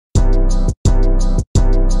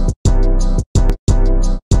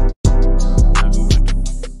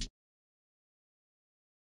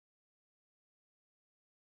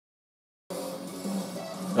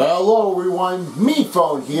Hello everyone,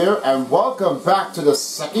 MePhone here, and welcome back to the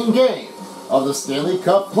second game of the Stanley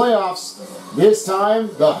Cup playoffs. This time,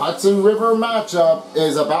 the Hudson River matchup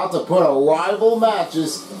is about to put a rival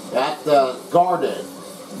matches at the Garden.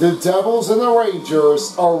 The Devils and the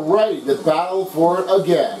Rangers are ready to battle for it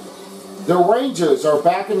again. The Rangers are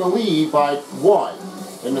back in the lead by 1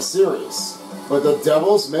 in the series, but the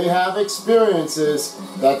Devils may have experiences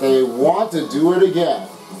that they want to do it again.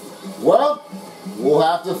 Well, we'll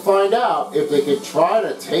have to find out if they can try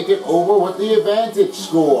to take it over with the advantage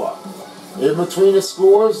score. In between the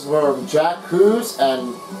scores from Jack Hughes and,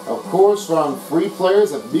 of course, from free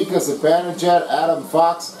players of Mika Zibanejad, Adam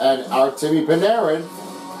Fox, and Artemi Panarin,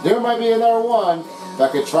 there might be another one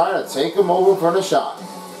that could try to take him over for the shot.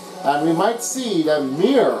 And we might see that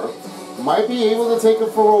Mir might be able to take him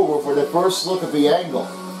over for the first look at the angle.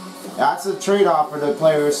 That's a trade-off for the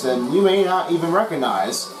players that we may not even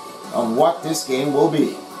recognize on what this game will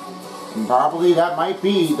be. And probably that might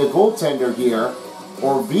be the goaltender here,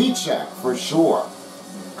 or V-check for sure.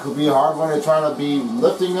 Could be a hard one to try to be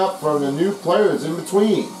lifting up from the new players in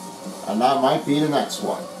between. And that might be the next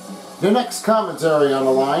one. The next commentary on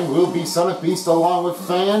the line will be Son of Beast along with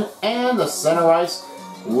Fan, and the center ice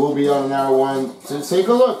will be on another one to take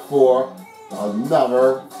a look for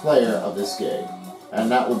another player of this game. And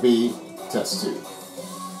that will be Test 2.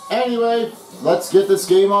 Anyway, let's get this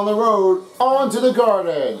game on the road, on to the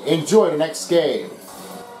Garden. Enjoy the next game.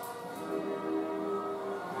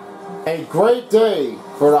 A great day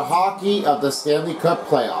for the hockey of the Stanley Cup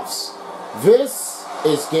playoffs. This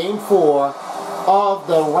is Game 4 of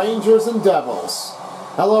the Rangers and Devils.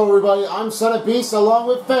 Hello everybody, I'm Son of Beast along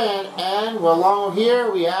with Fan, and along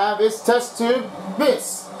here we have is Test Tube.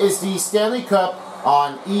 This is the Stanley Cup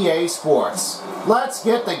on EA Sports. Let's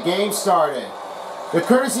get the game started. The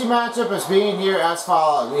courtesy matchup is being here as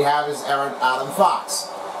follows. We have is Adam Fox.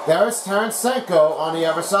 There is Tarasenko on the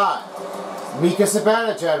other side. Mika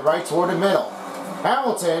Zibanejad right toward the middle.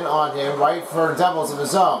 Hamilton on him right for the Devils in the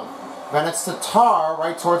zone. Then it's Tatar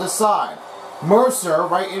right toward the side. Mercer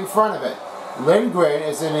right in front of it. Lindgren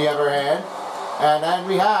is in the other hand. And then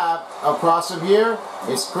we have, across from here,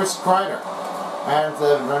 is Chris Kreider. And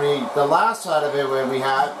the last side of it, where we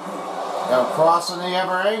have, across from the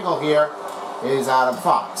other angle here, is Adam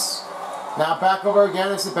Fox. Now back over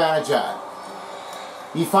again is Zibanejad.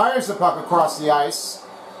 He fires the puck across the ice.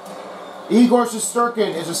 Igor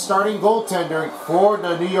Shesterkin is a starting goaltender for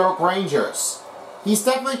the New York Rangers. He's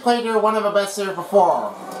definitely played here one of the best here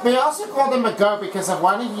before. They also called him a goat because of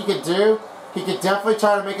what he could do. He could definitely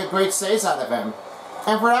try to make a great saves out of him.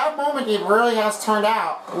 And for that moment, it really has turned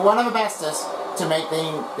out one of the bestest to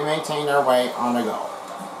maintain their way on the go.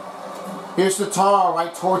 Here's Tatar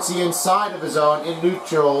right towards the inside of the zone in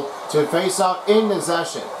neutral to face off in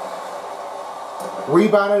possession.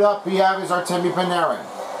 Rebounded up, we have is Artemi Panarin.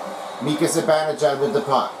 Mika Zibanejad with the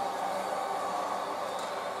puck.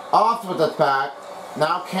 Off with the pack.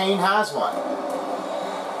 Now Kane has one.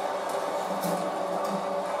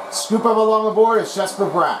 Scoop up along the board is Jesper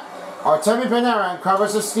Bratt. Artemi Panarin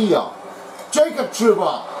covers the steal. Jacob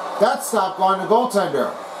Trouba. That stop going to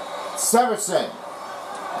goaltender. Severson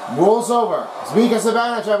rolls over. Mika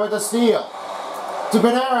Zibanejad with the steal. To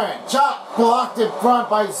Panarin. Shot blocked in front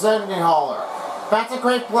by Zengenhaler. That's a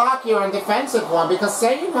great block here, and defensive one, because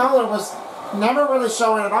Zengenhaler was never really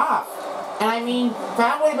showing it off. And I mean,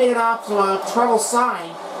 that would have made it off to a trouble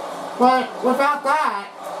sign. But without that,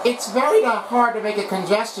 it's very hard to make a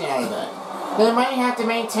congestion out of it. They might have to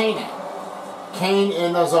maintain it. Kane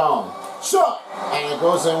in the zone. Shot! And it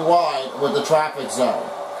goes in wide with the traffic zone.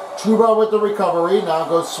 Trouba with the recovery, now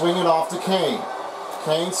goes swinging off to Kane.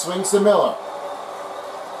 Kane swings to Miller.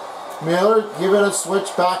 Miller giving a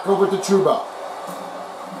switch back over to Trouba.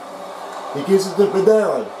 He gives it to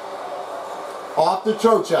Panarin. Off to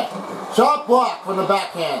Trocheck. Shot block from the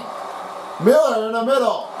backhand. Miller in the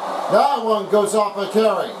middle. That one goes off a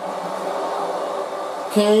carry.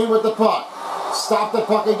 Kane with the puck. Stop the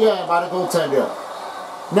puck again by the goaltender.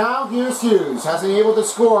 Now here's Hughes. Hasn't been able to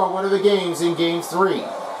score one of the games in Game 3.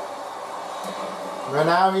 And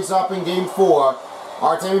now he's up in Game 4.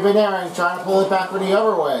 Artemi Panarin trying to pull it back from the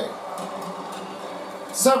other way.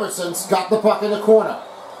 Severson's got the puck in the corner.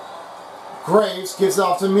 Graves gives it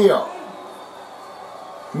off to Mir.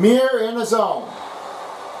 Mir in the zone.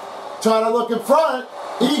 Trying to look in front.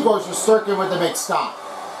 Igor Shesterkin with the big stop.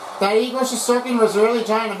 That Igor Shesterkin was really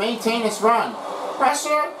trying to maintain his run.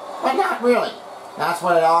 Pressure, but not really. That's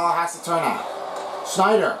what it all has to turn out.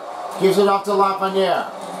 Schneider gives it off to Lafreniere.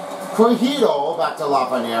 Corrido back to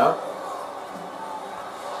Lafreniere.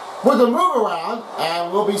 With a move around,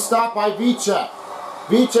 and will be stopped by V-check.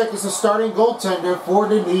 Vicek is the starting goaltender for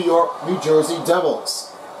the New Jersey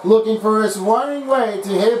Devils. Looking for his running way to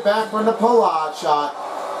hit it back from the pull-out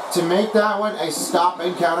shot to make that one a stop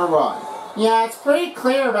and counter run. Yeah, it's pretty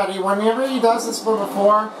clear that whenever he does this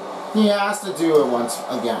before, he has to do it once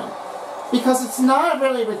again. Because it's not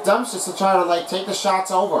really redemptious to try to take the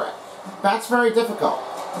shots over it. That's very difficult.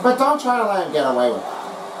 But don't try to let him get away with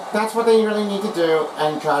that. That's what they really need to do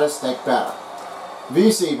and try to stick better.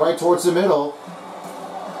 VC right towards the middle.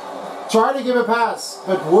 Try to give a pass,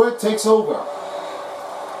 but Wood takes over.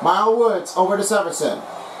 Mile Woods over to Severson.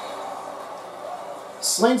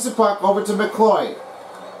 Slings the puck over to McCloy.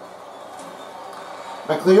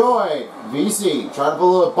 McLeod, VC, trying to put a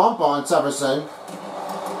little bump on Severson.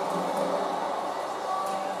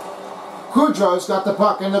 Kudrow's got the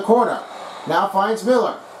puck in the corner. Now finds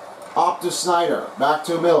Miller. Up to Snyder. Back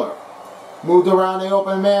to Miller. Moved around the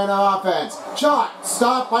open man offense. Shot.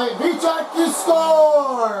 Stopped by Vicek. He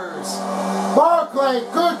scores! Barclay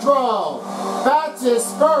Goodrow. That's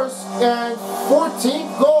his first and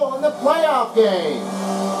 14th goal in the playoff game.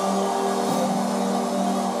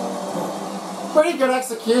 Pretty good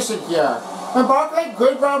execution here. When Barclay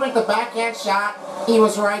Goodrow made the backhand shot, he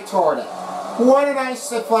was right toward it. What a nice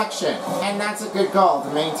deflection, and that's a good goal to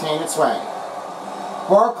maintain its way.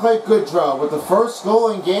 Barclay Goodrow with the first goal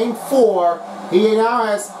in Game 4. He now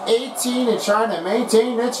has 18 and trying to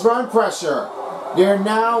maintain its run pressure. They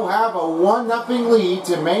now have a 1-0 lead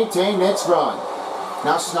to maintain its run.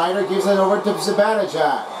 Now Snyder gives it over to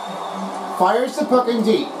Zibanejad. Fires the puck in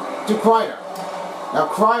deep to Kreider. Now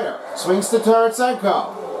Kreider swings to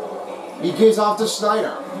Tarasenko. He gives off to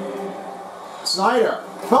Snyder. Snyder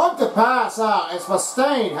bumped the pass out as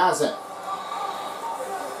Mustaine has it.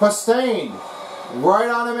 Mustaine right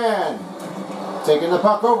on a man. Taking the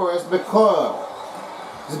puck over as McCoy.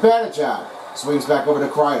 Zibanejad swings back over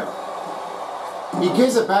to Kreider. He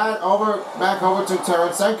gives it back over to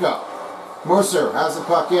Tarasenko. Mercer has the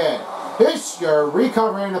puck in. Hischier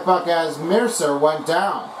recovering the puck as Mercer went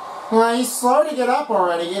down. He's slow to get up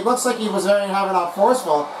already. It looks like he was having a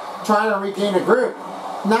forceful, trying to regain the group.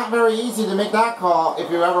 Not very easy to make that call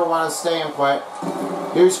if you ever want to stay and put.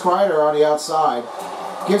 Here's Kreider on the outside.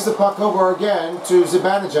 Gives the puck over again to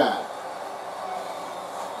Zibanejad.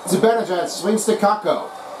 Zibanejad swings to Kakko.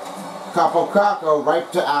 Kakko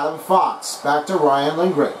right to Adam Fox. Back to Ryan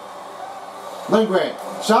Lindgren. Lindgren,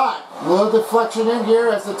 shot. A little deflection in here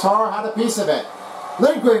as the Tar had a piece of it.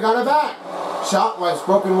 Lindgren got it back. Shot was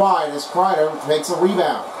broken wide as Kreider makes a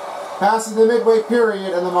rebound. Passes the midway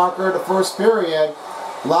period and the marker of the first period.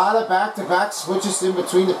 A lot of back-to-back switches in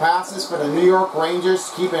between the passes for the New York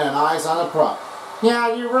Rangers, keeping an eyes on the puck.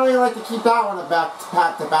 Yeah, you really like to keep that one of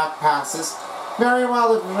back-to-back passes. Very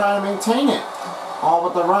well to try to maintain it. All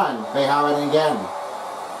with the run. They have it again.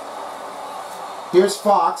 Here's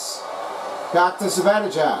Fox. Back to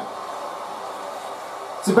Zibanejad.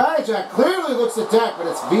 Zibanejad clearly looks at deck, but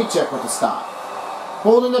it's Vicek with the stop.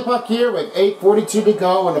 Holding the puck here with 8:42 to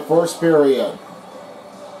go in the first period.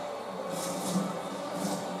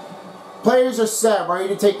 Players are set, ready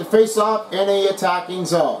to take the face-off in the attacking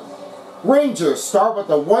zone. Rangers start with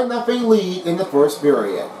a 1-0 lead in the first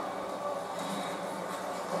period.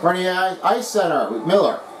 Running ice center with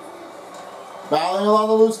Miller. Battling along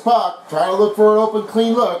the loose puck, trying to look for an open,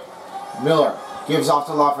 clean look. Miller gives off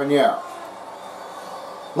to Lafreniere.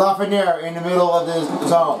 Lafreniere in the middle of the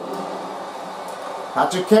zone.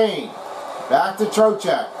 Patrick Kane. Back to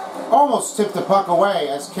Trocheck. Almost tipped the puck away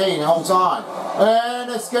as Kane holds on. And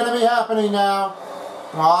it's going to be happening now.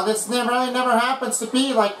 Well, this really never happens to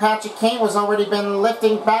be like Patrick Kane was already been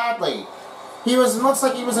lifting badly. Looks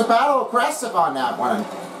like he was a battle aggressive on that one.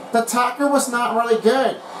 The tackler was not really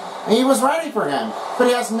good. And he was ready for him. But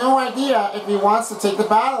he has no idea if he wants to take the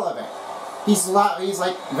battle of it. He's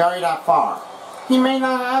like very that far. He may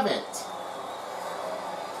not have it.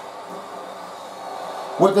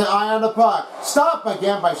 With the eye on the puck. Stop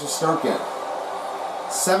again by Shesterkin.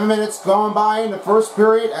 7 minutes going by in the first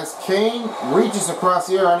period as Kane reaches across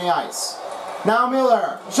the air on the ice. Now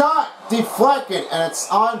Miller. Shot. Deflected. And it's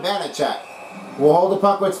on Vanacek. We'll hold the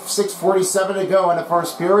puck with 6:47 to go in the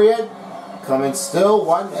first period. Coming still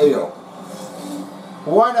 1-0.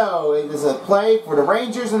 1-0. It is a play for the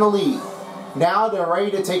Rangers in the lead. Now they're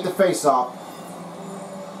ready to take the face-off.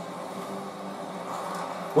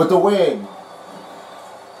 With the win.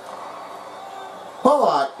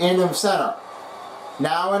 Pullout in the center.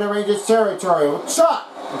 Now in the Rangers territory. Shot.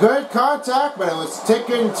 Good contact, but it was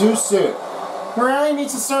taken too soon. He really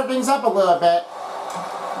needs to stir things up a little bit.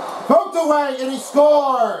 Poked away and he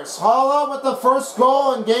scores! Holla with the first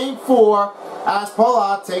goal in Game 4 as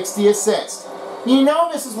Pullout takes the assist. You know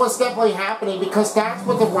this is what's definitely happening because that's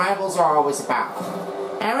what the rivals are always about.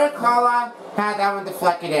 Eric Carla had that one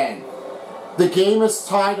deflected in. The game is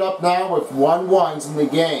tied up now with 1-1s in the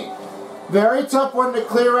game. Very tough one to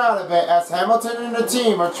clear out of it as Hamilton and the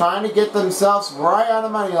team are trying to get themselves right on the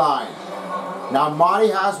money line. Now Monty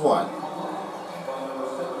has one.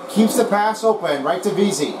 Keeps the pass open right to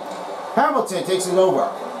VZ. Hamilton takes it over.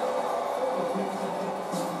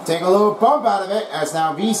 Take a little bump out of it as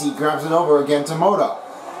now VZ grabs it over again to Moto.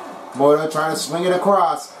 Moto trying to swing it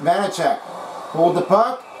across. Vanacek hold the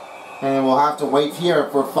puck, and we'll have to wait here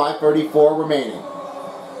for 5:34 remaining.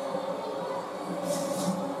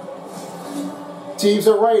 Teams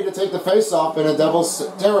are ready to take the face-off in a Devils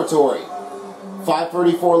territory.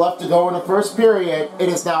 5:34 left to go in the first period. It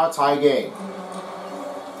is now a tie game.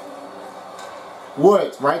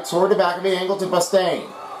 Woods right toward the back of the angle to Bastain.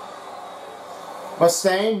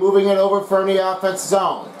 Bastain moving it over from the offense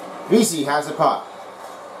zone. VC has a puck.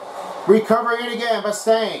 Recovering it again,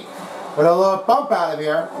 Bastain. With a little bump out of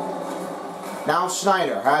here. Now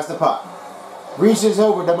Schneider has the puck. Reaches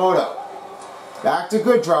over to Moto. Back to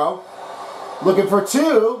Goodrow. Looking for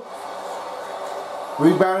two.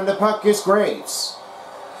 Rebounding the puck is Graves.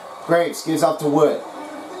 Graves gives up to Wood.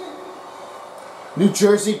 New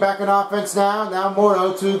Jersey back in offense now. Now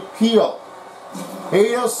Moto to Peel.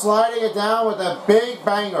 Peel sliding it down with a big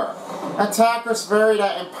banger. Attackers very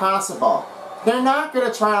impossible. They're not going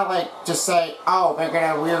to try to just say, oh,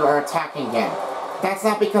 we're attacking again. That's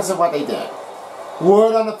not because of what they did.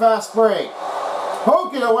 Wood on the fast break.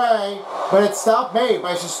 Poke it away, but it's stopped made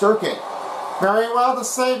by Shesterkin. Very well to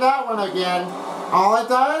save that one again. All it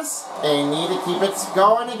does, they need to keep it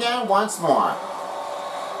going again once more.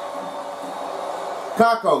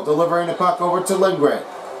 Kakko delivering the puck over to Lindgren.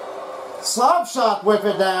 Slop shot with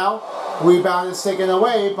it now. Rebound is taken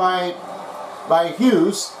away by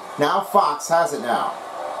Hughes. Now Fox has it now.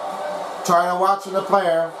 Trying to watch the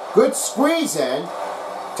player. Good squeeze in.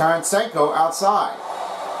 Tarasenko outside.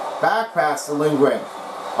 Back pass to Lindgren.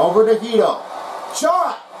 Over to Hito.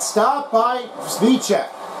 Shot! Stopped by Svicek.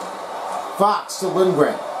 Fox to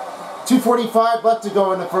Lindgren. 2:45 left to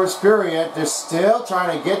go in the first period. They're still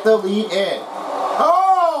trying to get the lead in.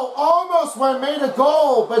 Oh! Almost made a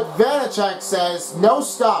goal, but Vanacek says, no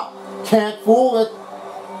stop. Can't fool it.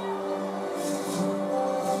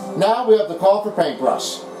 Now we have the call for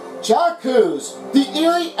paintbrush. Jack Hughes, the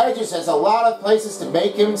Erie Edges has a lot of places to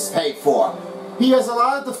make him pay for. He has a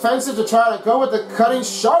lot of defensive to try to go with the cutting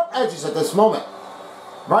sharp edges at this moment.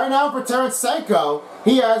 Right now for Tarasenko,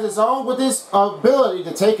 he has his own with his ability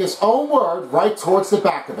to take his own word right towards the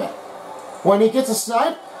back of it. When he gets a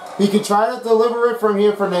snipe, he can try to deliver it from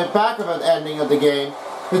here from the back of the ending of the game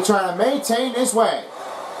to try to maintain his way.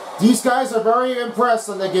 These guys are very impressed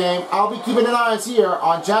in the game. I'll be keeping an eye here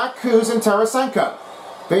on Jack Hughes and Tarasenko.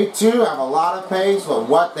 They too have a lot of pace for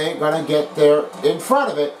what they're going to get there in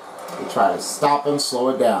front of it to try to stop and slow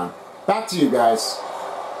it down. Back to you guys.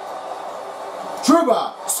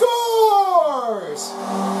 Trouba scores!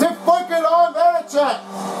 Deflected on Vanacek!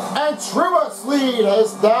 And Trouba's lead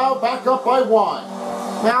is now back up by 1.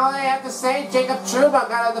 Now all I have to say, Jacob Trouba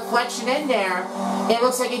got a deflection in there. It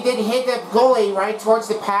looks like he did hit the goalie right towards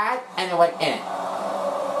the pad, and it went in.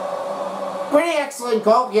 Pretty excellent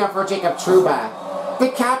goal here for Jacob Trouba. The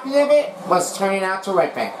captain of it was turning out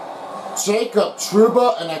terrific. Jacob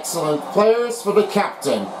Trouba, an excellent player for the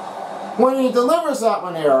captain. When he delivers that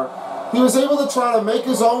one here, he was able to try to make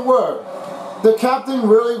his own word. The captain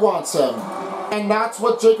really wants him. And that's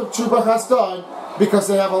what Jacob Trouba has done, because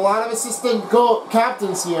they have a lot of assistant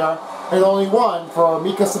captains here, and only one for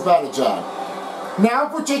Mika Zibanejad. Now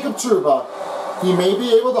for Jacob Trouba, he may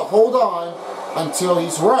be able to hold on until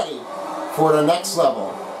he's ready for the next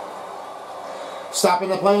level. Stopping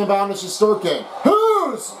the play inbound to Shesterkin.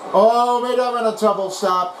 Who's? Oh, made up in a double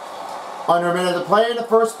stop. Under a minute to play in the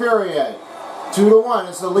first period. 2-1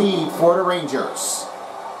 is the lead for the Rangers.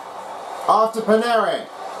 Off to Panarin.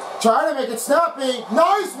 Trying to make it snappy.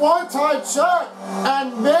 Nice one-time shot.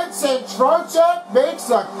 And Vincent Trocheck makes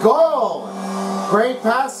a goal. Great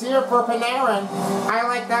pass here for Panarin. I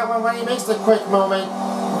like that one when he makes the quick moment.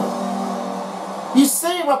 You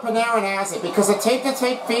see what Panarin has it, because the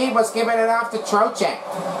tape-to-tape feed was giving it off to Trocheck.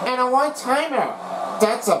 And a one-timer.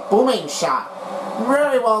 That's a booming shot.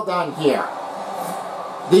 Very well done here.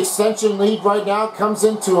 The extension lead right now comes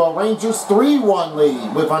into a Rangers 3-1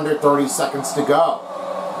 lead with under 30 seconds to go.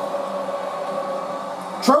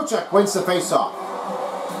 Trocheck wins the faceoff.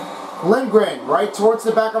 Lindgren right towards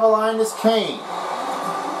the back of the line is Kane.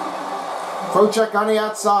 Trocheck on the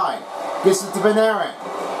outside. Gets it to Panarin.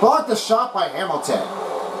 Blocked the shot by Hamilton.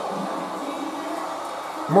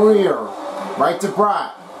 Muir Right to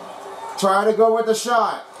Pratt. Try to go with the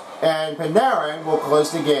shot. And Panarin will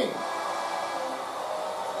close the game.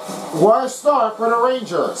 What a start for the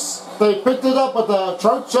Rangers. They picked it up with a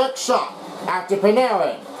Trocheck shot after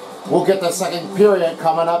Panarin. We'll get the second period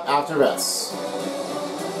coming up after this.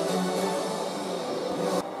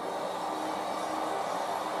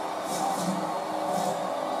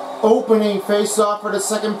 Opening face-off for the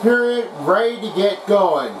second period, ready to get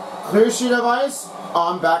going. Clear sheet of ice,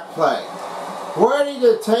 on back play. Ready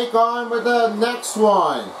to take on with the next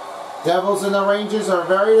one. Devils and the Rangers are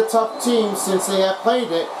very tough teams since they have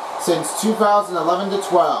played it since 2011 to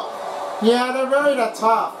 12. Yeah, they're very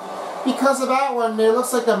tough. Because of that one, it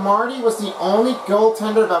looks like that Marty was the only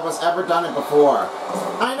goaltender that was ever done it before.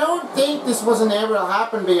 I don't think this wasn't ever to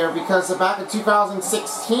happen here because back in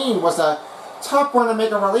 2016 was a tough one to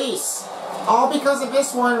make a release. All because of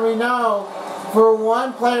this one, we know for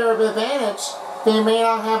one player of advantage, they may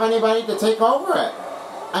not have anybody to take over it.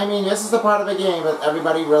 I mean, this is the part of the game that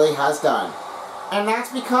everybody really has done. And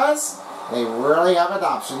that's because they really have an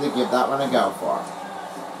option to give that one a go for.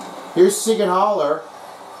 Here's Siegenthaler,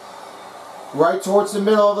 right towards the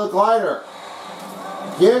middle of the glider.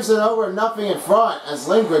 Gives it over, nothing in front as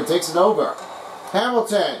Lindgren takes it over.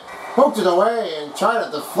 Hamilton poked it away and tried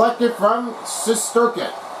to deflect it from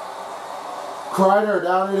Shesterkin. Kreider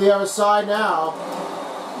down to the other side now.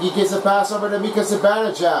 He gets a pass over to Mika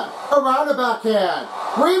Zibanejad. Around the backhand.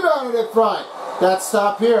 Rebounded in front. That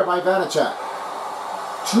stop here by Vanacek.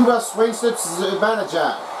 Trouba swings to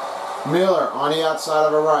Zibanejad. Miller on the outside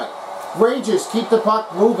of the right. Rangers keep the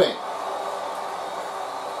puck moving.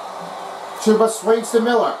 Trouba swings to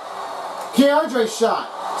Miller. Keandre's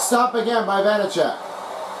shot. Stop again by Vanacek.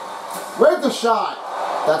 With the shot.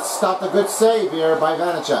 That stopped a good save here by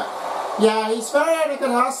Vanacek. Yeah, he's very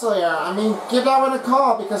good hustle here. I mean, give that one a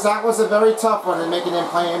call because that was a very tough one in making him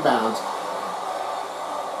play inbound.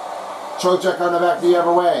 Trocheck on the back the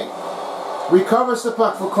other way. Recovers the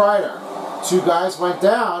puck for Kreider. Two guys went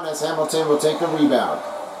down as Hamilton will take the rebound.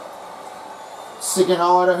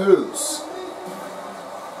 Siegenthaler to Hughes.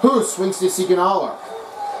 Hughes swings to Siegenthaler.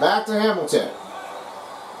 Back to Hamilton.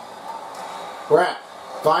 Brett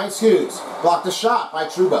finds Hughes. Blocked the shot by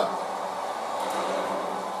Trouba.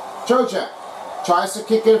 Trocheck tries to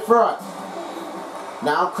kick it in front.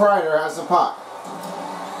 Now Kreider has the puck.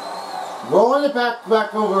 Rolling it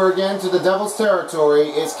back over again to the Devils' territory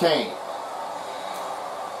is Kane.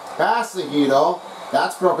 Pass the Hito.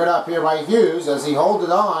 That's broken up here by Hughes as he held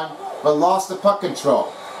it on but lost the puck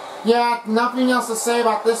control. Yeah, nothing else to say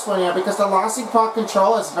about this one here because the losing puck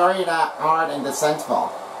control is very hard and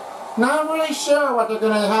descentful. Not really sure what they're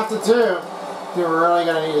going to have to do. They're really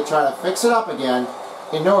going to need to try to fix it up again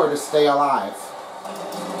in order to stay alive.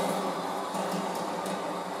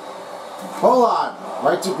 Hold on.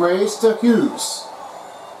 Right to Graves to Hughes.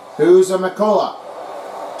 Hughes and McCullough.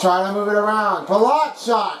 Trying to move it around. Palat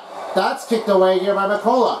shot. That's kicked away here by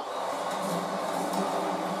McCullough.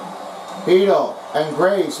 Hito and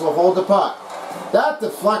Graves will hold the puck. That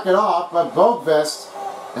deflected off, but Boqvist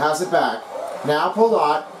has it back. Now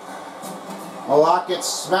Palat. Palat gets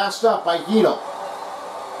smashed up by Hito.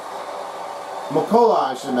 McCullough,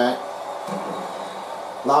 I should admit.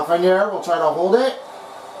 Lafreniere will try to hold it.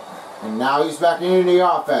 And now he's back into the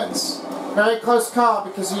offense. Very close call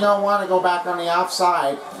because you don't want to go back on the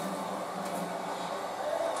outside.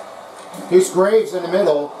 Here's Graves in the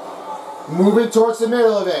middle. Moving towards the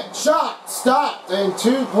middle of it. Shot! Stopped in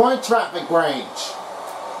 2-point traffic range.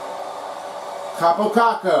 Capo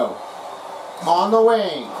on the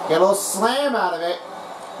wing. Get a little slam out of it,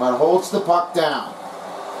 but holds the puck down.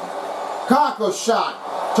 Kakko's shot.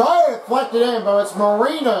 Try to deflect it in, but it's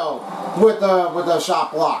Marino with the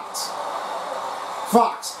shot blocked.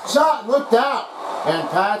 Fox shot, looked out, and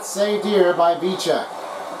Pat saved here by Vicek.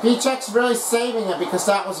 Vicek's really saving it because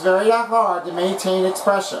that was very hard to maintain its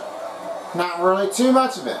pressure. Not really too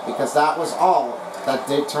much of it because that was all that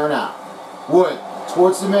did turn out. Wood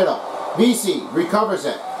towards the middle. VC recovers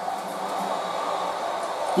it.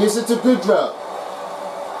 Gives it to Goodrow.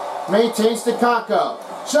 Maintains to Kakko.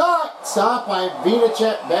 Shot! Stopped by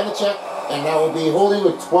Vanacek, and that will be holding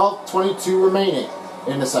with 12:22 remaining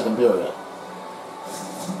in the second period.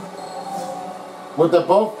 With the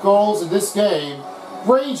both goals in this game,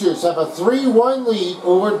 Rangers have a 3-1 lead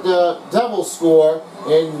over the Devils score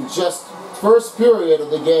in just first period of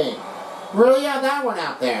the game. Really have that one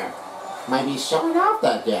out there. Might be showing off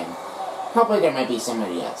that game. Hopefully there might be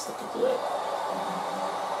somebody else that can do it.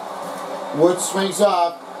 Wood swings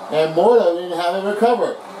off, and Mordo didn't have it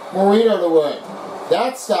recovered. Marino to Wood.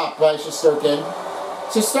 That stopped by Shesterkin.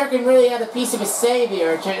 Shesterkin really had a piece of a save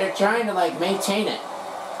here. They're trying to maintain it.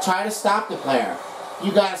 try to stop the player.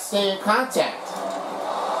 You gotta stay in contact.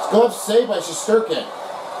 Glove saved by Shesterkin.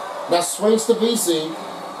 Now swings to VZ.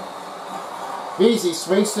 VZ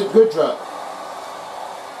swings to Goodrow.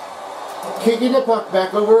 Kicking the puck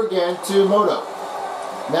back over again to Moto.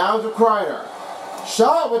 Now to Kreider.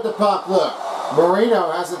 Shot with the puck, look.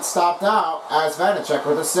 Marino has it stopped out as Vanacek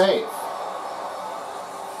with a save.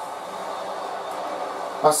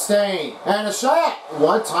 A stain and a shot.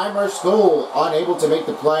 One-timer School unable to make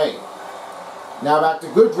the play. Now back to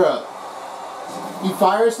Goodrow. He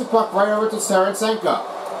fires the puck right over to Tarasenko.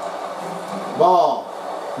 Ball.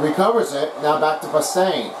 Recovers it. Now back to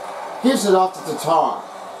Pastain. Gives it off to Tatar.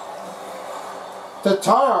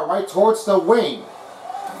 Tatar right towards the wing.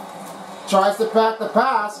 Tries to back the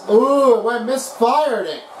pass. Ooh, it went misfired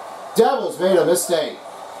it. Devils made a mistake.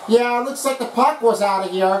 Yeah, it looks like the puck was out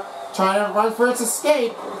of here, trying to run for its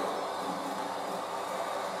escape.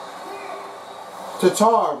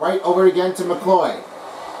 Tatar right over again to McLeod.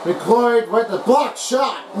 McLeod with the block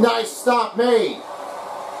shot. Nice stop made.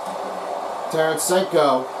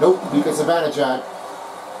 Tarasenko. Nope, he gets advantage on.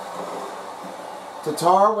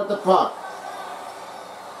 Tatar with the puck.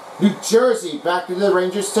 New Jersey back into the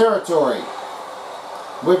Rangers territory.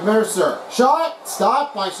 With Mercer. Shot.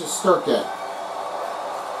 Stopped by Shesterkin.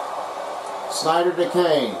 Snyder to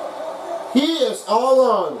Kane. He is all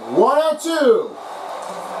alone. 1-on-2.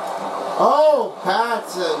 Oh,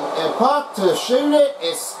 Pats and puck to shoot it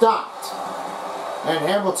is stopped. And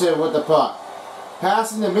Hamilton with the puck.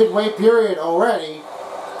 Passing the midway period already.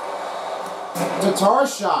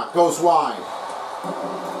 Tatar's shot goes wide.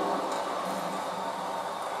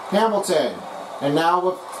 Hamilton. And now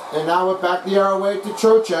with back the arrow way to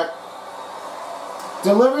Trocheck.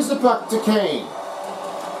 Delivers the puck to Kane.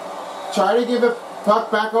 Try to give a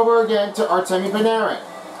puck back over again to Artemi Panarin.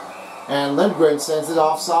 And Lindgren sends it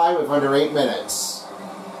offside with under 8 minutes.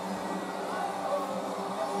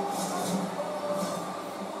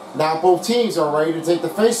 Now both teams are ready to take the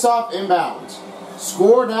face-off inbound.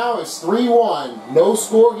 Score now is 3-1. No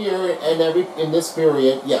score here in this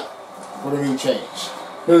period yet. For the new change.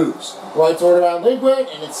 Moves. Right toward around Lindgren,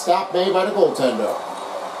 and it's stopped made by the goaltender.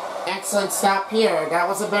 Excellent stop here. That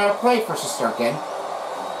was a better play for Shesterkin.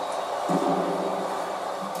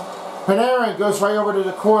 Panarin goes right over to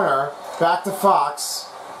the corner. Back to Fox.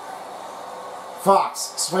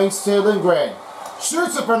 Fox swings to Lindgren.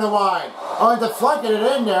 Shoots it from the wide. Deflected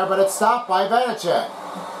it in there, but it's stopped by Vanacek.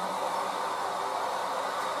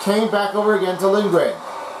 Kane back over again to Lindgren.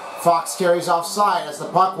 Fox carries offside as the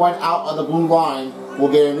puck went out on the blue line.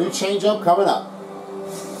 We'll get a new changeup coming up.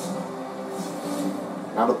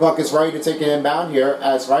 Now the puck is ready to take an inbound here,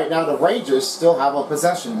 as right now the Rangers still have a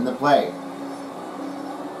possession in the play.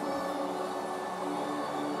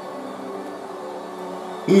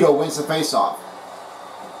 Ito wins the faceoff.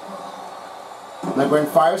 Lindgren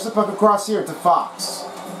fires the puck across here to Fox.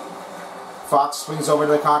 Fox swings over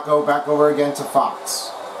to Kakko, back over again to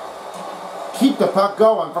Fox. Keep the puck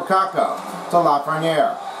going for Kakko to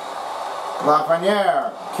Lafreniere.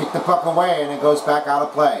 Lafreniere kick the puck away and it goes back out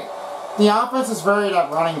of play. The offense is very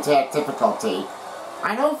at running difficulty.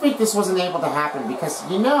 I don't think this wasn't able to happen because,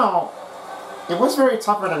 you know, it was very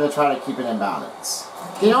tough for them to try to keep it in balance.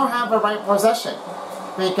 They don't have the right possession.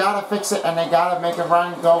 They gotta fix it and they gotta make a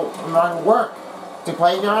run work to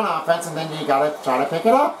play their own offense, and then you gotta try to pick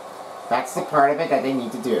it up. That's the part of it that they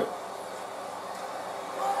need to do.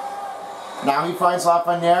 Now he finds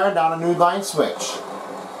Lafreniere down a new line switch.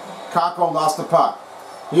 Kakko lost the puck.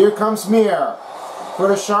 Here comes Mir for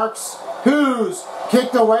the Sharks, who's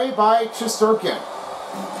kicked away by Shesterkin.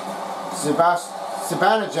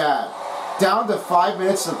 Zibanejad down to 5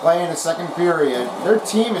 minutes to play in the second period. Their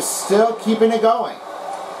team is still keeping it going.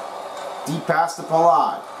 Deep pass to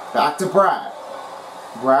Pollard. Back to Brad.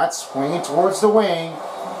 Brad swinging towards the wing.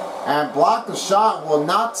 And blocked the shot will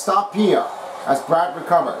not stop here as Brad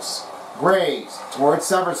recovers. Graves towards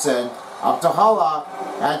Severson. Up to Hulla.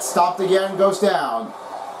 And stopped again, goes down.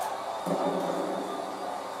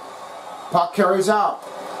 Puck carries out.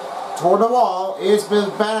 Toward the wall is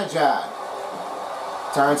Zibanejad.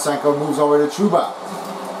 Tarasenko moves over to Trouba.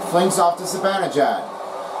 Flings off to Zibanejad.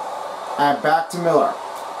 And back to Miller.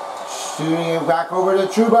 Shooting it back over to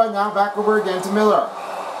Trouba. Now back over again to Miller.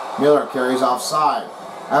 Miller carries offside.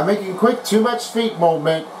 And making quick too much feet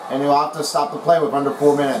movement. And he'll have to stop the play with under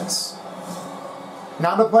 4 minutes.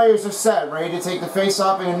 Now the players are set, ready to take the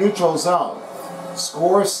face-off in a neutral zone.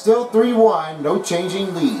 Score is still 3-1. No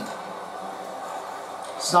changing lead.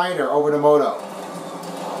 Snyder over to Moto.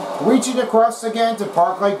 Reaching across again to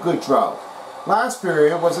Park-like Goodrow. Last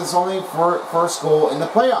period was his only first goal in the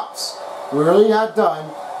playoffs. Really had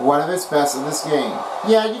done one of his best in this game.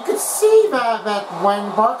 Yeah, you could see that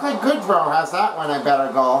when Barclay Goodrow has that one a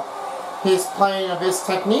better goal, his playing of his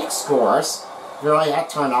technique scores really had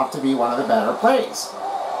turned out to be one of the better plays.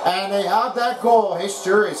 And they have that goal.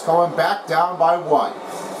 Hischier is going back down by 1.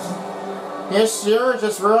 Hischier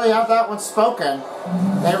just really have that one spoken.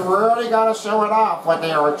 They really got to show it off what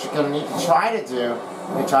they are going to need to try to do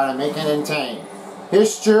to try to make it in tame.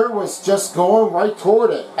 Hischier was just going right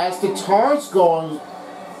toward it. As the Tar's going,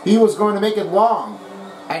 he was going to make it long.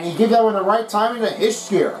 And he gave that one the right timing to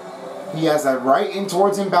Hischier. He has that right in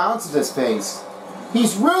towards imbalance at his face.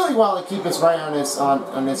 He's really well to keep his right on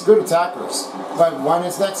his good attackers. But when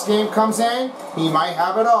his next game comes in, he might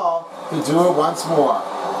have it all to do it once more.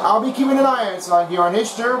 I'll be keeping an eye on here on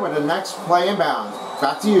Hischier with the next play inbound.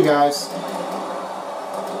 Back to you guys.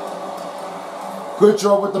 Good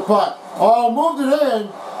job with the puck. Oh, moved it in,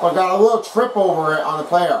 but got a little trip over it on the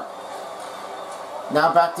player.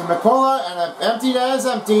 Now back to McCullough, and an empty net is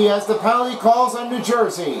empty as the penalty calls on New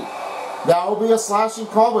Jersey. That will be a slashing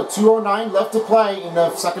call with 2:09 left to play in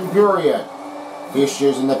the second period.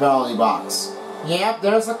 Hischier's in the penalty box. Yep,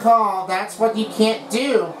 there's a call. That's what you can't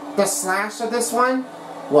do. The slash of this one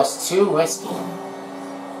was too risky.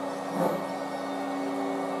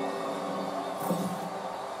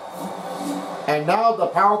 And now the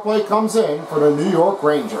power play comes in for the New York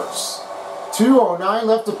Rangers. 2:09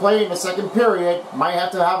 left to play in the second period. Might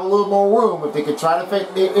have to have a little more room if they could try to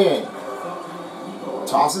fit it in.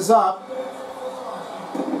 Tosses up.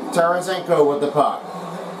 Tarasenko with the puck.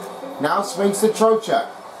 Now swings to Trocheck.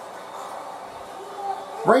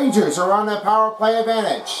 Rangers are on the power play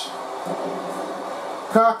advantage.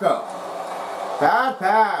 Kakko. Bad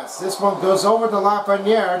pass. This one goes over to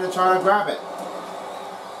Lafreniere to try to grab it.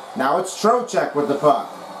 Now it's Trocheck with the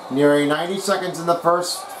puck. Nearing 90 seconds in the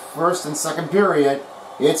first and second period,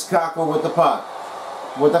 it's Kakko with the puck.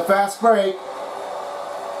 With a fast break.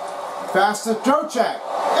 Fast to Trocheck.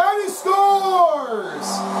 And he scores!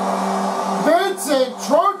 Vincent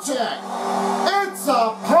Trocheck! It's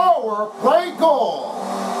a power play goal!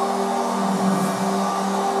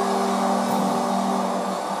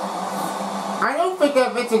 I don't think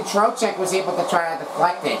that Vincent Trocheck was able to try to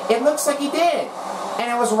deflect it. It looks like he did. And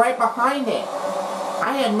it was right behind it.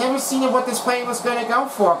 I had never seen what this play was going to go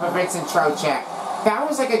for Vincent Trocheck. That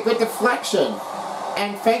was like a good deflection.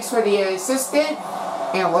 And thanks for the assistant,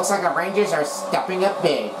 and it looks like the Rangers are stepping up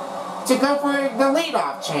big to go for the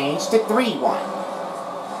leadoff change to 3-1.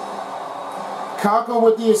 Kakko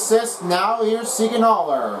with the assist. Now here's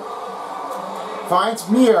Siegenthaler. Finds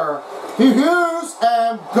Mir. He hits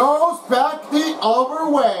and goes back the other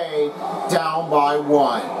way. Down by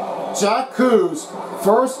 1. Jack Hughes'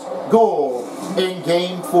 first goal in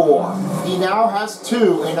Game 4. He now has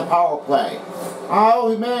 2 in the power play.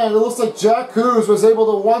 Oh man, it looks like Jack Hughes was able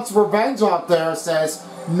to want some revenge out there. Says,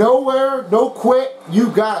 nowhere, no quit, you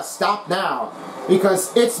gotta stop now.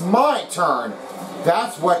 Because it's my turn.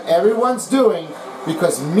 That's what everyone's doing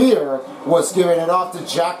because Mir was giving it off to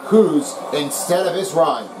Jack Hughes instead of his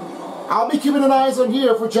run. I'll be keeping an eye on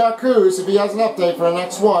here for Jack Hughes if he has an update for the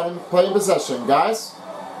next one in play possession, guys.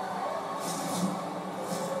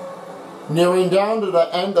 Nearing down to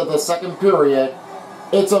the end of the second period,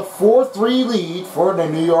 it's a 4-3 lead for the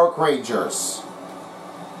New York Rangers.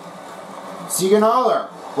 Siegenthaler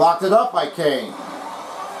blocked it up by Kane.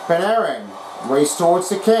 Panarin raced towards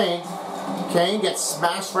the Kane. Kane gets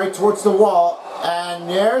smashed right towards the wall, and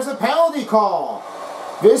there's a penalty call.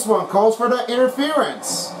 This one calls for the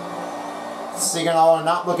interference. Siegenthaler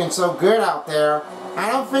not looking so good out there. I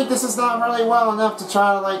don't think this is not really well enough to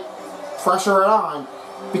try to pressure it on,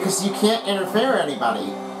 because you can't interfere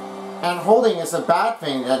anybody. And holding is a bad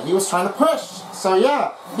thing that he was trying to push. So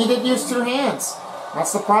yeah, he did use 2 hands.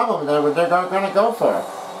 That's the problem that they're going to go for.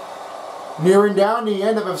 Nearing down the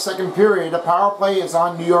end of the second period, the power play is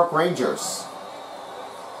on New York Rangers.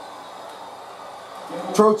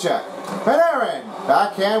 Trocheck. Panarin.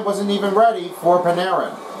 Backhand wasn't even ready for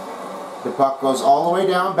Panarin. The puck goes all the way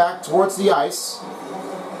down back towards the ice.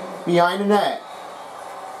 Behind the net.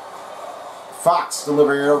 Fox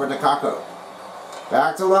delivering it over to Kakko.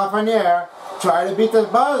 Back to Lafreniere. Try to beat the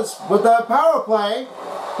buzz with the power play.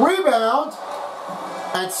 Rebound.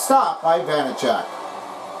 And stopped by Vanacek.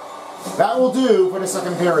 That will do for the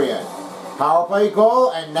second period. Power play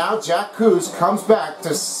goal, and now Jack Hughes comes back to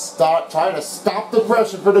try to stop the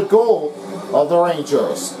pressure for the goal of the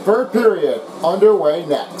Rangers. Third period underway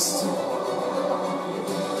next.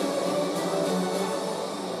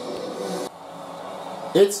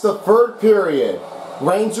 It's the third period.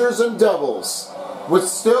 Rangers and Devils. With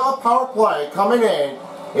still a power play coming in,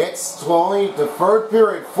 it's only the third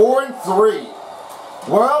period, 4-3.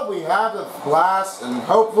 Well, we have a blast, and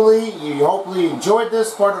hopefully you enjoyed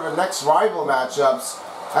this part of the next rival matchups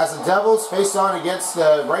as the Devils face on against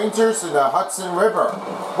the Rangers in the Hudson River.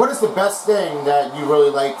 What is the best thing that you really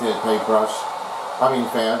liked it, Paintbrush?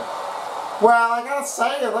 Fan? Well, I gotta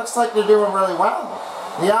say, it looks like they're doing really well.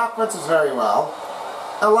 The offense is very well.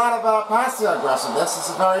 A lot of passing aggressiveness. It's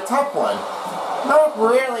a very tough one. Not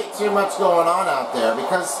really too much going on out there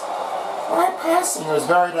because our passing was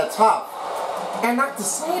very tough. And not to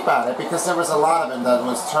say about it, because there was a lot of it that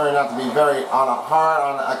was turning out to be very hard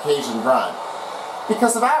on occasion run.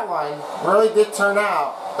 Because of that one, really did turn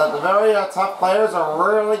out that the very tough players are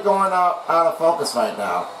really going out of focus right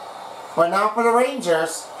now. But now for the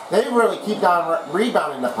Rangers, they really keep on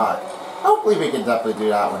rebounding the puck. Hopefully we can definitely do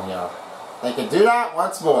that one here. They can do that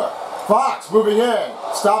once more. Fox moving in.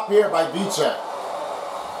 Stop here by Vicek.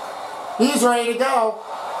 He's ready to go.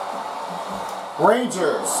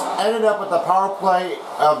 Rangers ended up with the power play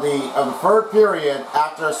of the third period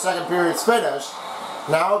after a second period's finished.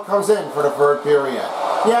 Now it comes in for the third period.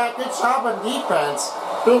 Yeah, good job on defense,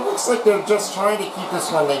 but it looks like they're just trying to keep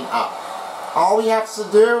this one thing up. All we have to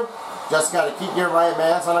do, just got to keep your right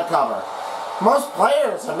mans on the cover. Most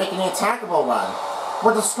players are making the attackable run.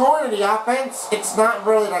 With the scoring of the offense, it's not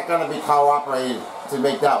really going to be cooperated to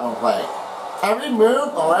make that one play. Every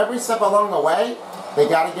move or every step along the way, they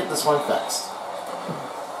got to get this one fixed.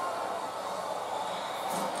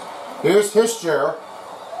 Here's Hischer.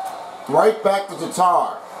 Right back to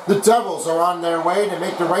Tatar. The Devils are on their way to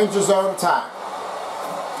make the Rangers' own attack.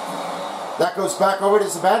 That goes back over to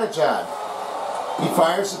Zibanejad. He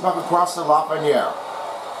fires the puck across to Lafreniere.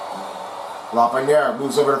 Lafreniere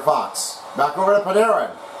moves over to Fox. Back over to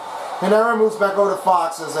Panarin. Panarin moves back over to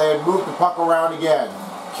Fox as they move the puck around again.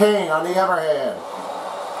 Kane on the other hand.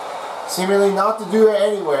 Seemingly not to do it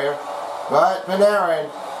anywhere, but Panarin.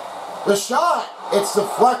 The shot! It's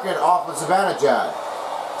deflected off of Zibanejad.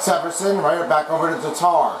 Severson right back over to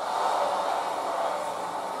Tatar.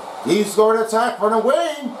 He's going to attack from the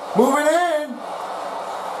wing. Moving in.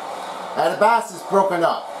 And the pass is broken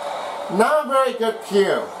up. Not a very good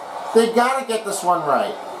cue. They got to get this one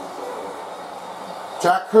right.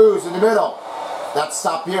 Jack Cruz in the middle. That's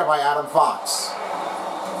stopped here by Adam Fox.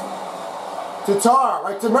 Tatar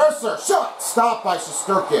right to Mercer. Shot! Stopped by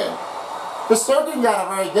Shesterkin. Shesterkin got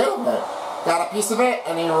a very good one. Got a piece of it,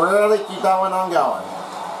 and he really keep that one on going.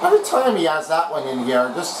 Every time he has that one in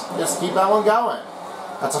here, just keep that one going.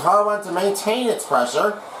 That's a hard one to maintain its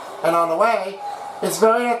pressure, and on the way, it's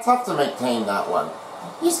very tough to maintain that one.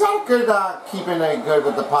 He's got a good keeping it good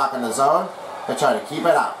with the puck in the zone, and try to keep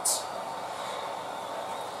it out.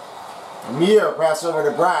 Muir pass over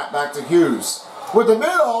to Bratt, back to Hughes. With the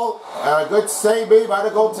middle, and a good save made by the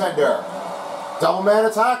goaltender. Double man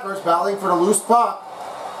attackers battling for the loose puck.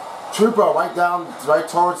 Trooper right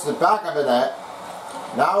towards the back of the net.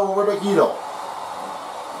 Now over to Hedel.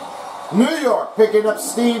 New York picking up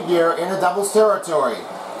steam here in the Devils territory.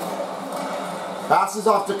 Passes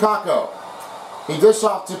off to Kakko. He dishes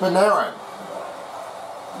off to Panarin.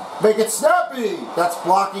 Make it snappy! That's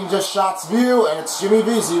blocking just Shot's view, and it's Jimmy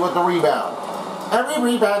Vesey with the rebound. Every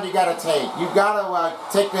rebound you gotta take. You gotta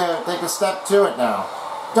take a step to it now.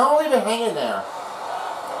 Don't leave it hanging there.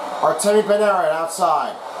 Artemi Panarin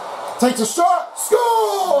outside. Takes a shot,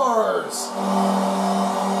 scores!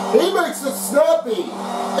 He makes it snappy.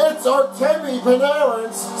 It's Artemi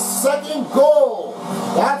Panarin's second goal.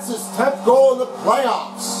 That's his 10th goal in the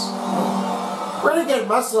playoffs. Pretty good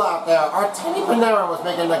muscle out there. Artemi Panarin was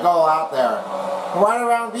making the goal out there. Right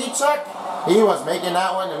around Vicek, he was making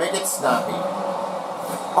that one to make it snappy.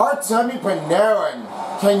 Artemi Panarin,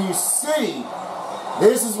 can you see?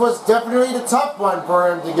 This was definitely the tough one for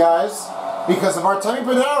him, guys. Because of Artemi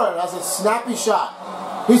Panarin has a snappy shot.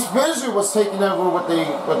 His vision was taken over with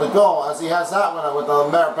the goal, as he has that one with a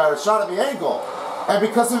better shot of the angle. And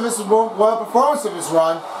because of his well performance of his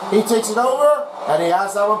run, he takes it over and he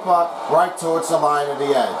has that one puck right towards the line of the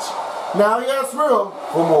edge. Now he has room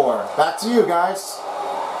for more. Back to you guys.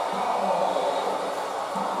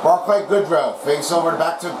 Barclay Goodrow fakes over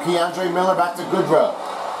back to Keandre Miller, back to Goodrow.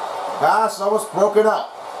 Pass almost broken up.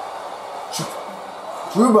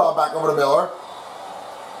 Truba back over to Miller.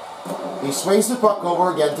 He swings the puck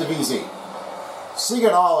over again to Vesey.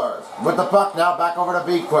 Siegenthaler with the puck now back over to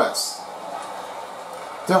Bequist.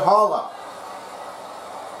 To Holla.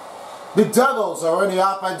 The Devils are in the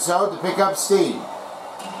offense zone to pick up steam.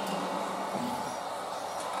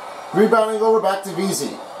 Rebounding over back to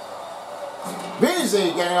Vesey.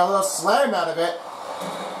 Vesey getting a little slam out of it.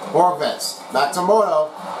 Horvitz back to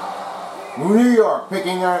Moto. New York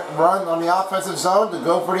picking their run on the offensive zone to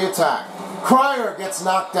go for the attack. Cryer gets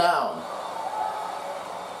knocked down.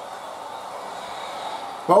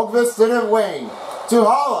 Bogus didn't wing.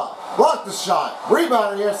 Tuhala blocked the shot.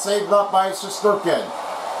 Rebounded here, saved up by Shesterkin.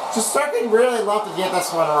 Shesterkin really loved to get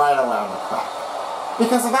this one right around the crack.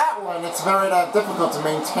 Because of that one, it's very difficult to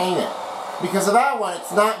maintain it. Because of that one,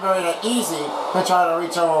 it's not very easy to try to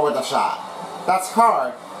reach over with a shot. That's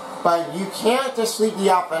hard, but you can't just lead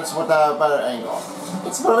the offense with a better angle.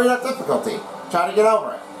 It's very difficulty. Try to get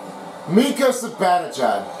over it. Mika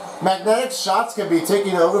Zibanejad. Magnetic shots can be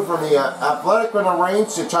taken over from the athletic in the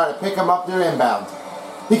range to try to pick him up their inbound.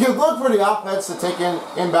 He can look for the offense to take in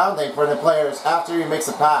inbounding for the players after he makes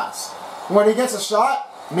a pass. When he gets a shot,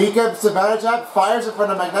 Mika Zibanejad fires it from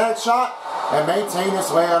the magnetic shot and maintains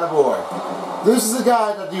his way on the board. This is a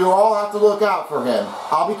guy that you all have to look out for him.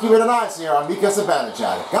 I'll be keeping an eye here on Mika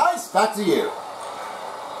Zibanejad. Guys, back to you.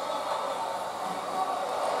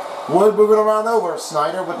 Wood moving around over.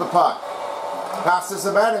 Snyder with the puck. Pass to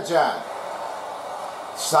Zibanejad.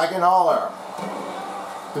 Sigenhaller.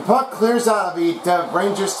 The puck clears out of the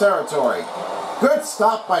Rangers' territory. Good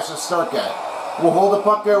stop by Shesterkin. Will hold the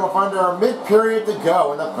puck there with under a mid-period to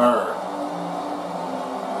go in the third.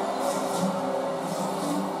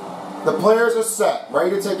 The players are set,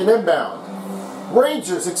 ready to take an inbound.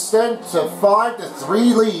 Rangers extend to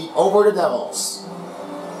 5-3 lead over the Devils.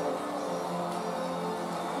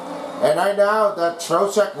 And right now that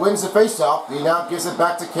Trocheck wins the faceoff, he now gives it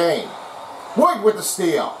back to Kane. Wood with the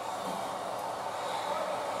steal.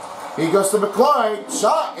 He goes to McLeod.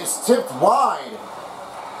 Shot is tipped wide.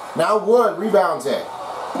 Now Wood rebounds it.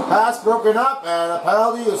 Pass broken up and a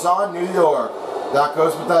penalty is on New York. That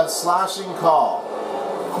goes with a slashing call.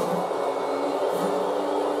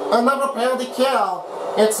 Another penalty kill.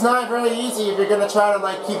 It's not really easy if you're going to try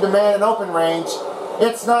to keep the man in open range.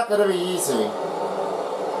 It's not going to be easy.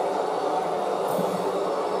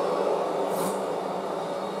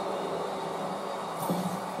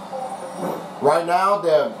 Right now,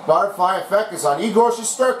 the butterfly effect is on Igor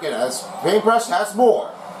Shesterkin as Paintbrush has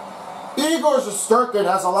more. Igor Shesterkin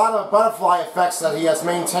has a lot of butterfly effects that he has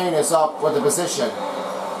maintained his up with the position.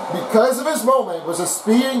 Because of his moment, was a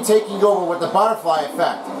speeding taking over with the butterfly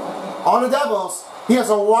effect. On the Devils, he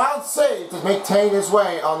has a wild save to maintain his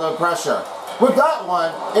way on the pressure. With that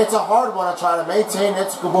one, it's a hard one to try to maintain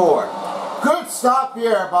its board. Good stop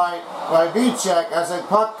here by Vicek as the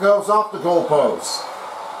puck goes off the goalpost.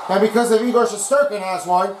 And because of Igor Shesterkin has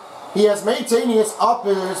one, he has maintained his up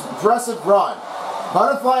in his impressive run.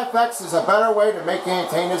 Butterfly effects is a better way to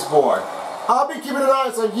maintain his board. I'll be keeping an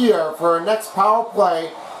eye on here for our next power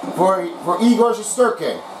play for Igor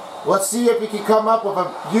Shesterkin. Let's see if he can come up with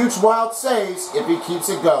a huge wild saves if he keeps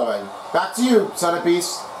it going. Back to you,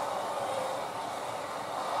 Centerpiece.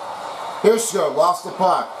 Hishko lost the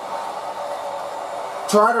puck.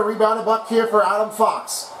 Try to rebound the puck here for Adam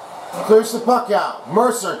Fox. Clears the puck out.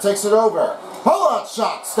 Mercer takes it over. Pull-out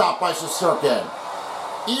shot stopped by Shesterkin.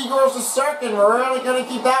 Igor Shesterkin, we're really going to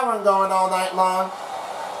keep that one going all night long.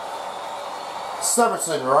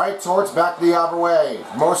 Severson right towards back the other way.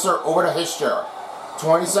 Mercer over to Hischer.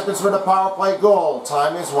 20 seconds for the power play goal.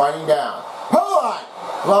 Time is winding down.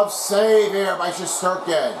 Pull-out! Glove save here by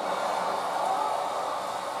Shesterkin.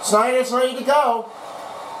 Snyder's ready to go.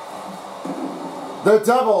 The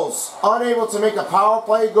Devils unable to make a power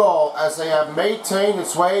play goal as they have maintained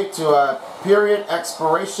its way to a period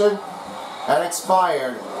expiration and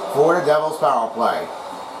expired for the Devils power play.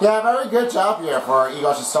 Yeah, very good job here for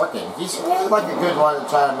Igor Shesterkin. He's really like a good one to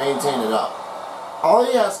try to maintain it up. All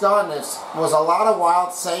he has gotten was a lot of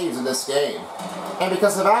wild saves in this game. And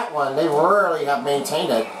because of that one, they rarely have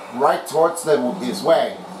maintained it right towards his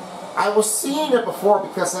way. I was seeing it before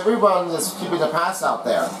because everyone is keeping the pass out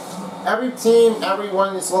there. Every team,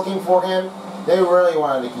 everyone is looking for him. They really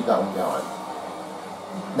wanted to keep that one going.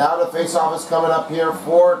 Now the face-off is coming up here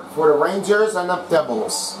for the Rangers and the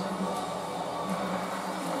Devils.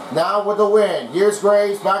 Now with the win, here's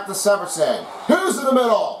Graves back to Severson. Who's in the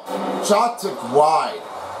middle? Shot tipped wide.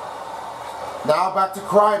 Now back to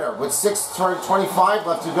Kreider with 6:25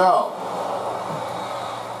 left to go.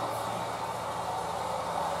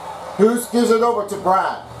 Hughes gives it over to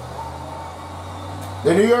Brad.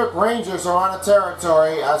 The New York Rangers are on the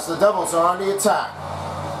territory as the Devils are on the attack.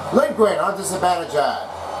 Lindgren onto Zibanejad.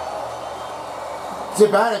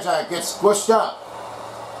 Zibanejad gets squished up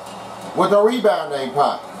with a rebounding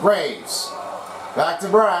puck. Graves. Back to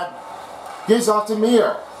Brad. Gives off to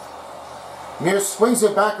Meir. Meir swings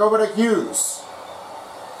it back over to Hughes.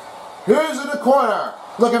 Hughes in the corner.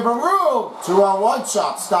 Looking for room. 2-on-1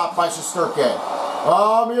 shot stopped by Shesterkin.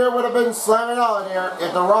 Oh, Meir would have been slamming on here.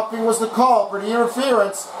 If the roughing was the call for the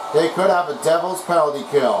interference, they could have a Devils penalty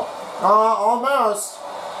kill. Almost.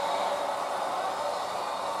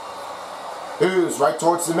 Who's right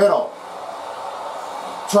towards the middle.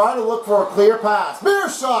 Trying to look for a clear pass. Mirror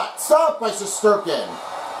shot! Stopped by Shesterkin.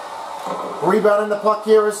 Rebounding the puck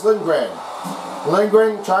here is Lindgren.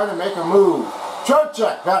 Lindgren trying to make a move.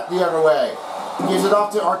 Trocheck back the other way. Gives it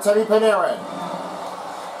off to Artemi Panarin.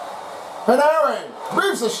 Panarin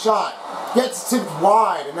moves a shot. Gets tipped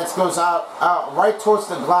wide and it goes out right towards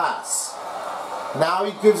the glass. Now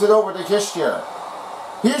he gives it over to Hischier.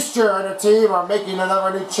 Hischier and her team are making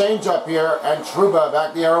another new change up here, and Trouba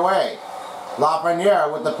back the other way.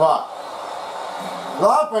 Lafreniere with the puck.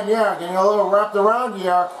 Lafreniere getting a little wrapped around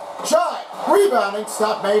here. Shot! Rebounding,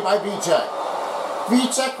 stop made by Vicek.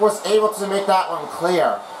 Vicek was able to make that one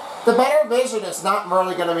clear. The better vision is not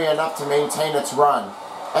really going to be enough to maintain its run.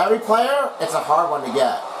 Every player, it's a hard one to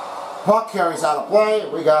get. Puck carries out of play.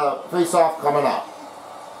 We got a face-off coming up.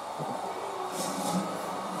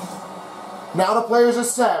 Now the players are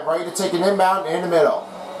set, ready to take an inbound in the middle.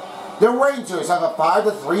 The Rangers have a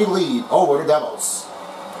 5-3 lead over the Devils.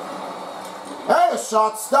 And a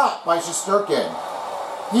shot stopped by Shesterkin.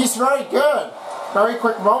 He's very good. Very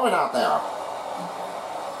quick moment out there.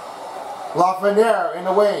 Lafreniere in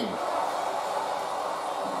the wing.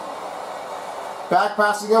 Back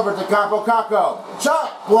passing over to Capo Caco.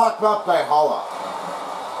 Shot blocked up by Holla.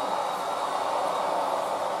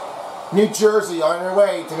 New Jersey on their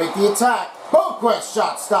way to make the attack. Boquist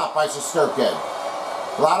shot stopped by Shesterkin.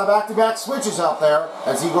 A lot of back-to-back switches out there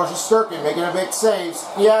as Igor Shesterkin making a big saves.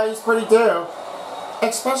 Yeah, he's pretty due.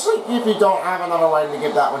 Especially if you don't have another way to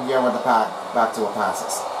give that one here with the back-to-a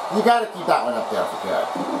passes. You got to keep that one up there for good.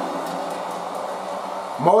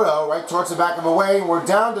 Moto right towards the back of the wing. We're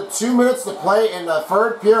down to 2 minutes to play in the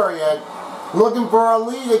third period. Looking for a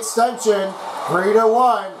lead extension.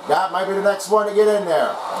 3-1. That might be the next one to get in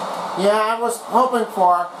there. Yeah, I was hoping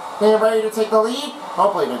for. They're ready to take the lead.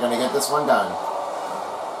 Hopefully they're going to get this one done.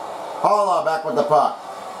 Holla back with the puck.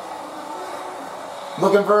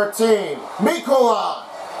 Looking for a team. Mikula!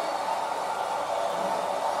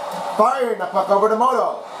 Firing the puck over to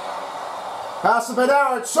Moto. Pass to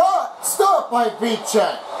Bedard. Shot! Stopped by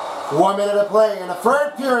Vicek. 1 minute to play in the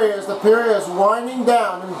third period as the period is winding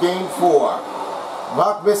down in game 4.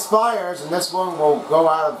 Buck misfires and this one will go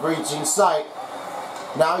out of reaching sight.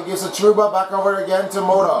 Now he gives the Trouba back over again to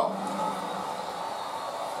Moto.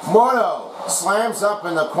 Moto slams up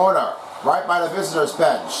in the corner, right by the visitors'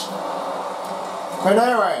 bench.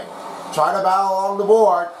 Panarin trying to battle along the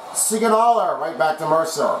board. Siegenthaler right back to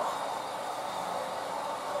Mercer.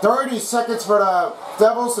 30 seconds for the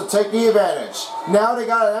Devils to take the advantage. Now they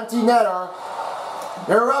got an empty netter.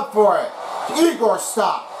 They're up for it. Igor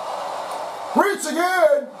stop. Reach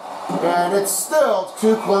again! And it's still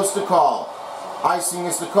too close to call. Icing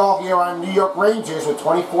is the call here on New York Rangers with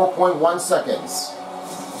 24.1 seconds.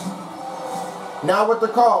 Now with the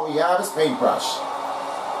call we have is paintbrush.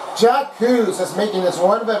 Jack Hughes is making this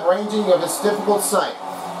one bit ranging of his difficult sight.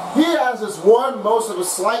 He has his won most of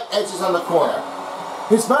his slight edges on the corner.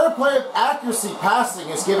 His better play of accuracy passing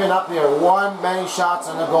is giving up near many shots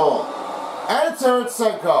on the goal. And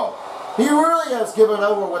Tarasenko, he really has given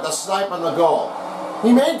over with a snipe on the goal.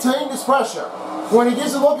 He maintained his pressure. When he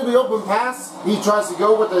gives a look at the open pass, he tries to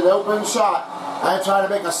go with an open shot and try to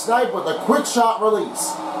make a snipe with a quick shot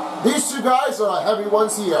release. These two guys are the heavy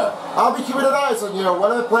ones here. I'll be keeping an eye on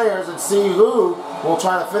one of the players and see who will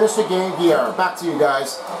try to finish the game here. Back to you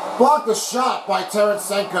guys. Blocked the shot by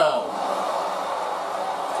Tarasenko.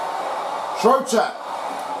 Trocheck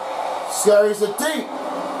carries it deep.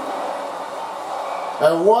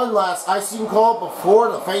 And one last icing call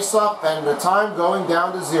before the face-off and the time going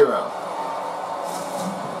down to 0.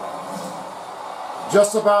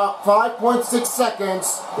 Just about 5.6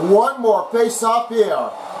 seconds. One more face-off here.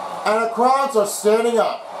 And the crowds are standing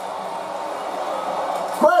up.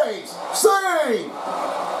 Praise! Save!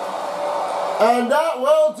 And that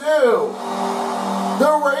will do.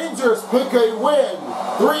 The Rangers pick a win.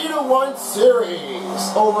 3-1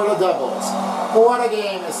 series over the Devils. What a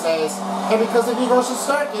game this is. And because of Igor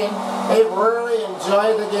Shesterkin, they really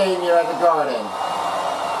enjoyed the game here at the Garden.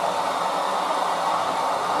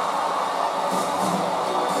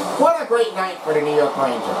 What a great night for the New York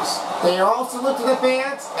Rangers. They also look to the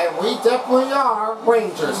fans, and we definitely are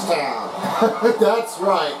Rangers Town. That's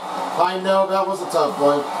right. I know that was a tough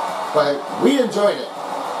one, but we enjoyed it.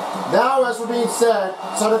 Now, as we're being said,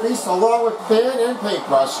 Son of Beast along with Fan and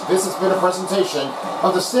Paintbrush, this has been a presentation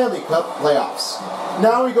of the Stanley Cup playoffs.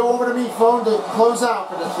 Now we go over to Meat Phone to close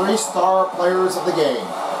out for the 3-star players of the game.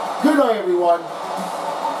 Good night, everyone.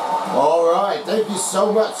 Alright, thank you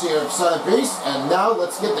so much here, Son of Beast, and now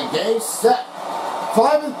let's get the game set.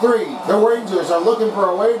 5-3, the Rangers are looking for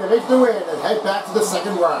a way to make the win and head back to the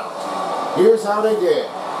second round. Here's how they did.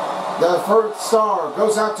 The first star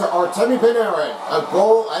goes out to Artemi Panarin, a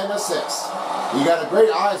goal and assist. You got a great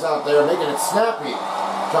eyes out there making it snappy.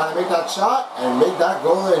 Trying to make that shot and make that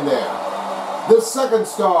goal in there. The second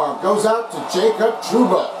star goes out to Jacob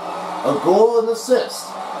Trouba, a goal and assist.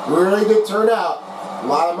 Really good turnout, a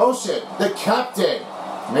lot of motion. The captain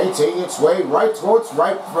maintaining its way right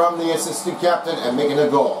from the assistant captain and making a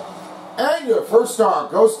goal. And your first star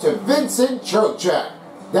goes to Vincent Trocheck.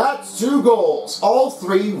 That's 2 goals, all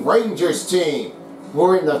 3 Rangers team, who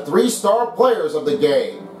are in the 3-star players of the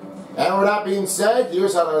game. And with that being said,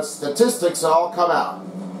 here's how the statistics all come out.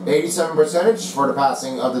 87% for the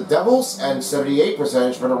passing of the Devils and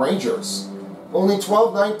 78% for the Rangers. Only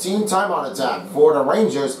 12-19 time on attack for the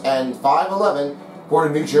Rangers and 5-11 for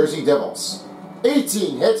the New Jersey Devils.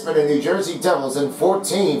 18 hits for the New Jersey Devils and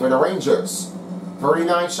 14 for the Rangers.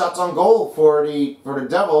 39 shots on goal for the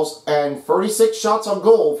Devils and 36 shots on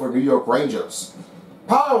goal for New York Rangers.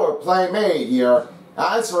 Power play made here.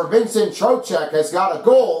 As for Vincent Trocheck has got a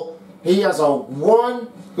goal. He has a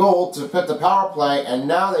 1 goal to put the power play, and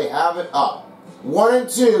now they have it up. 1 and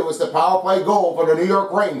 2 is the power play goal for the New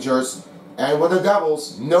York Rangers, and with the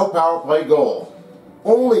Devils, no power play goal.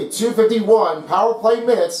 Only 251 power play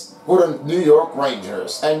minutes for the New York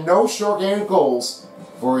Rangers, and no shorthanded goals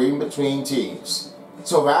for in between teams.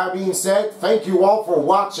 So that being said, thank you all for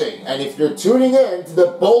watching, and if you're tuning in to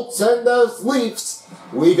the Bolts and the Leafs,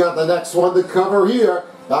 we got the next one to cover here,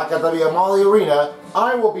 back at the Amalie Arena.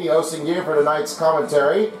 I will be hosting here for tonight's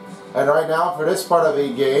commentary, and right now for this part of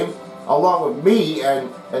the game, along with me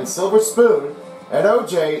and Silver Spoon, and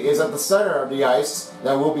OJ is at the center of the ice,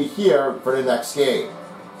 that will be here for the next game.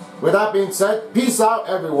 With that being said, peace out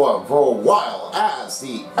everyone for a while as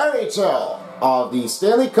the NHL of the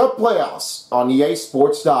Stanley Cup Playoffs on EA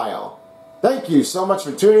Sports Dial. Thank you so much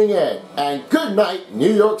for tuning in, and good night,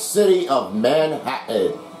 New York City of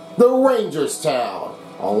Manhattan, the Rangers town,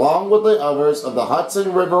 along with the others of the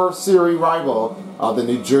Hudson River Series rival of the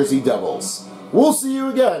New Jersey Devils. We'll see you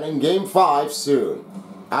again in Game 5 soon.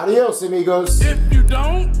 Adios, amigos. If you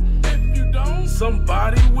don't,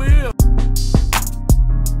 somebody will.